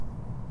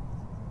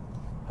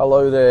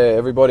Hello there,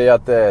 everybody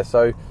out there.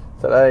 So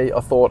today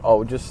I thought I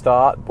would just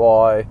start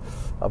by,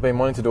 I've been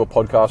wanting to do a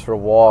podcast for a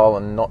while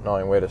and not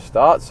knowing where to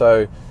start.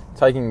 So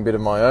taking a bit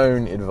of my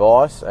own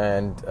advice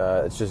and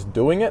it's just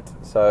doing it.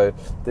 So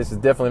this is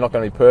definitely not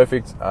going to be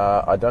perfect.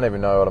 I don't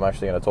even know what I'm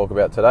actually going to talk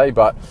about today,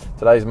 but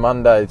today's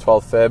Monday,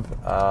 12th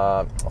Feb.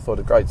 I thought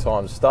a great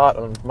time to start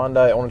on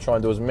Monday. I want to try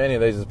and do as many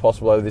of these as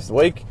possible over this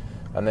week,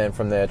 and then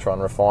from there try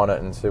and refine it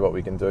and see what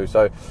we can do.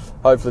 So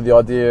hopefully the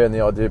idea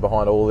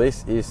behind all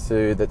this is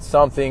that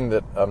something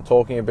that I'm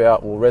talking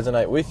about will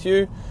resonate with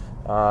you,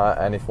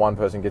 and if one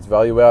person gets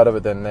value out of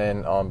it,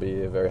 then I'll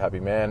be a very happy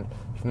man.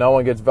 If no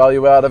one gets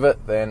value out of it,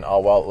 then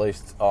at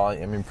least I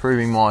am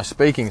improving my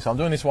speaking. So I'm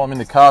doing this while I'm in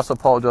the car, so I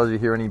apologise if you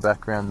hear any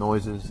background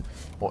noises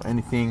or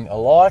anything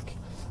alike,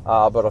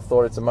 but I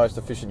thought it's the most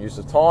efficient use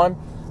of time.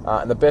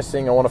 And the best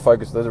thing I want to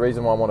focus, the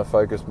reason why I want to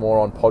focus more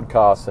on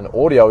podcasts and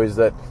audio is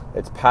that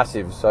it's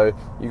passive. So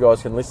you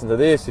guys can listen to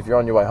this if you're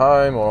on your way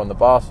home or on the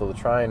bus or the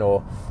train,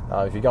 or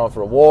if you're going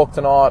for a walk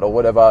tonight or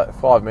whatever,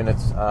 5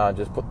 minutes,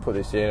 just put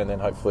this in, and then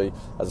hopefully,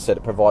 as I said,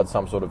 it provides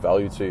some sort of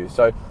value to you.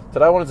 So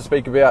today I wanted to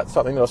speak about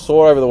something that I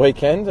saw over the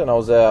weekend, and I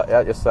was out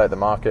yesterday at the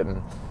market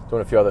and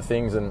doing a few other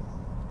things, and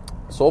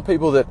saw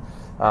people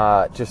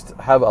that just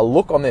have a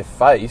look on their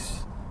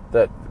face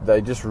that they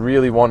just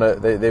really want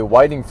to, they're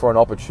waiting for an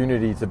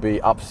opportunity to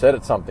be upset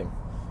at something.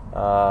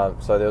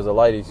 So there was a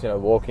lady,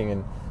 walking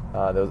and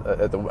there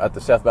was at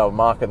the South Melbourne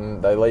market,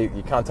 and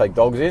you can't take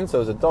dogs in. So there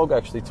was a dog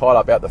actually tied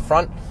up out the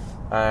front,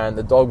 and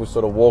the dog was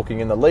sort of walking,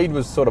 and the lead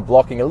was sort of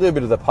blocking a little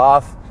bit of the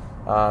path.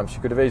 She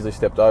could have easily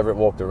stepped over it,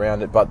 walked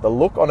around it, but the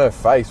look on her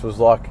face was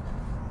like,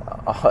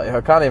 I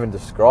can't even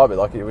describe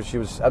it. She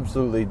was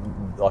absolutely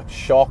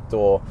shocked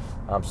or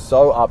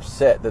so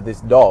upset that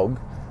this dog,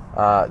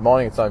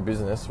 minding its own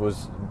business,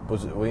 was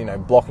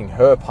blocking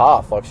her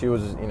path. She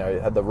was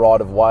had the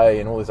right of way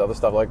and all this other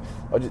stuff.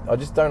 I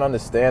just don't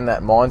understand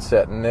that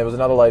mindset. And there was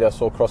another lady I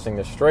saw crossing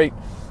the street.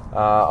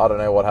 I don't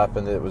know what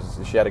happened.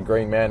 She had a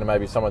green man and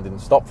maybe someone didn't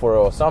stop for her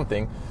or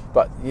something.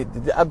 But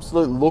the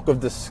absolute look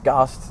of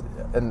disgust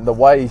and the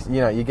way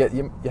you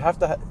have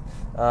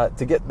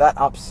to get that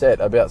upset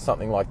about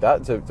something like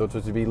that,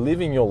 to be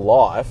living your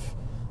life,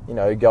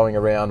 going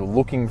around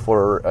looking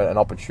for an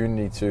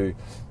opportunity to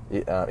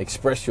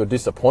express your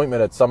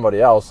disappointment at somebody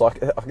else. I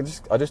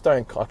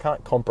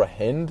can't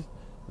comprehend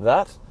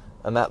that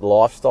and that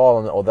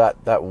lifestyle or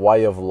that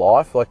way of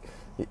life.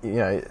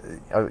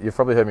 You've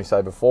probably heard me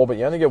say before, but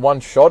you only get one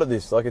shot at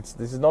this.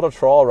 This is not a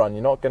trial run.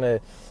 You're not going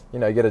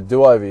to, get a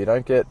do-over. You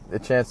don't get a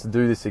chance to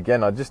do this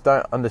again. I just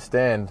don't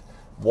understand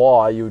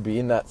why you would be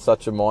in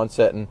such a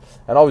mindset. And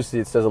obviously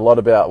it says a lot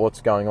about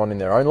what's going on in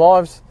their own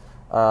lives.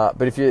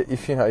 But if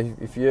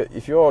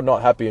you're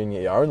not happy in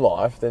your own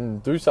life, then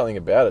do something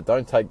about it.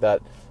 Don't take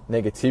that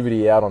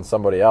negativity out on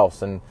somebody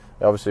else. And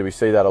obviously we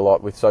see that a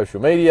lot with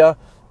social media.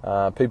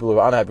 People who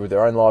are unhappy with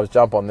their own lives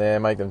jump on there,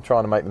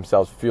 trying to make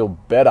themselves feel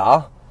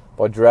better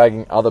by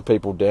dragging other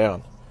people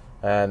down.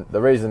 And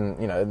the reason,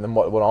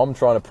 what I'm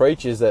trying to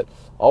preach is that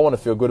I want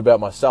to feel good about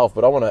myself,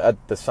 but I want to,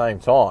 at the same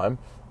time,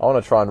 I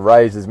want to try and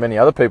raise as many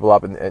other people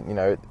up, with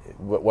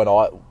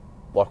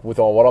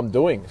what I'm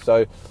doing.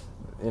 So,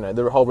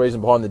 the whole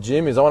reason behind the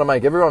gym is I want to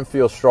make everyone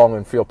feel strong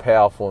and feel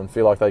powerful and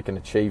feel like they can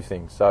achieve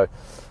things. So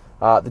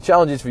the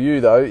challenge is for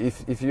you, though,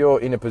 if you're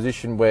in a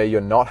position where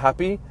you're not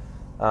happy,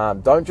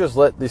 don't just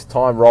let this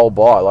time roll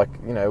by.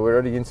 We're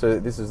already into,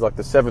 this is the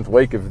 7th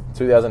week of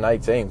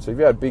 2018. So if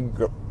you had big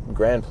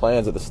grand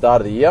plans at the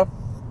start of the year,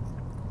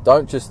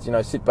 don't just,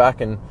 sit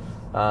back and,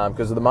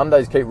 because the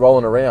Mondays keep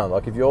rolling around.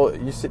 If you're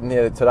sitting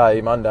there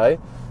today, Monday,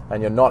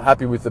 and you're not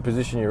happy with the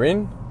position you're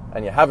in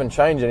and you haven't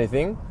changed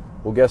anything,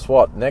 well, guess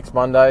what? Next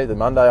Monday, the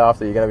Monday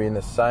after, you're going to be in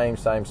the same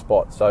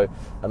spot. So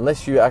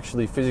unless you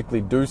actually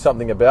physically do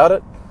something about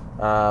it,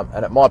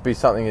 and it might be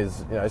something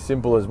as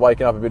simple as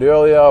waking up a bit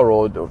earlier,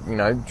 or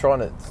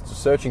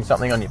searching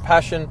something on your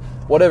passion,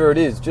 whatever it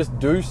is, just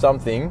do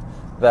something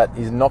that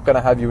is not going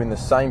to have you in the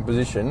same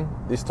position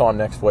this time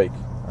next week.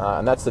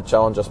 And that's the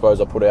challenge, I suppose,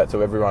 I put out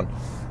to everyone.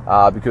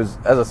 Because,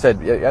 as I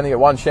said, you only get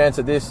one chance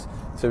at this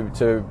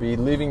to be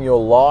living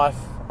your life.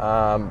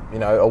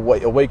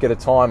 A week at a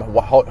time,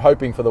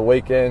 hoping for the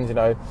weekend.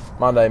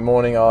 Monday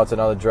morning, it's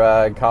another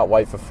drag, can't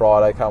wait for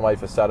Friday, can't wait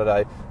for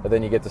Saturday, but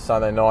then you get to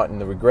Sunday night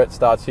and the regret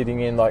starts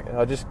hitting in.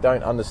 I just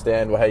don't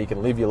understand how you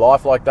can live your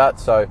life like that.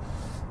 So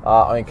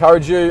I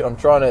encourage you. I'm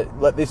trying to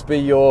let this be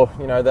your,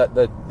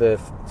 the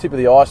tip of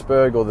the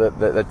iceberg, or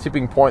the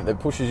tipping point that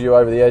pushes you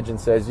over the edge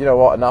and says,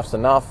 enough's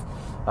enough.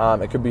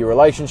 It could be a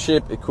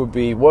relationship, it could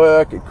be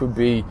work, it could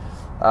be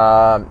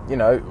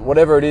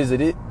whatever it is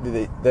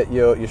that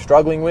you're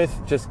struggling with.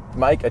 Just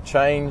make a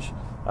change,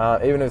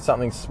 even if it's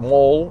something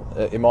small.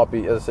 It might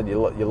be, as I said,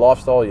 your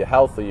lifestyle, your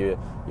health, or your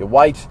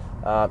weight.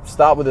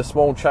 Start with a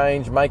small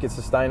change, make it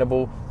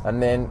sustainable, and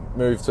then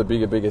move to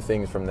bigger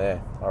things from there.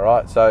 All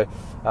right, so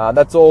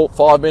that's all.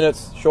 5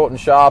 minutes, short and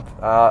sharp.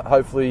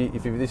 Hopefully,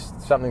 if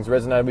something's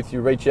resonated with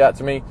you, reach out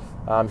to me.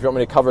 If you want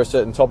me to cover a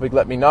certain topic,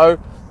 let me know.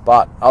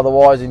 But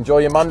otherwise, enjoy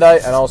your Monday,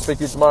 and I'll speak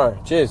to you tomorrow.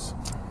 Cheers.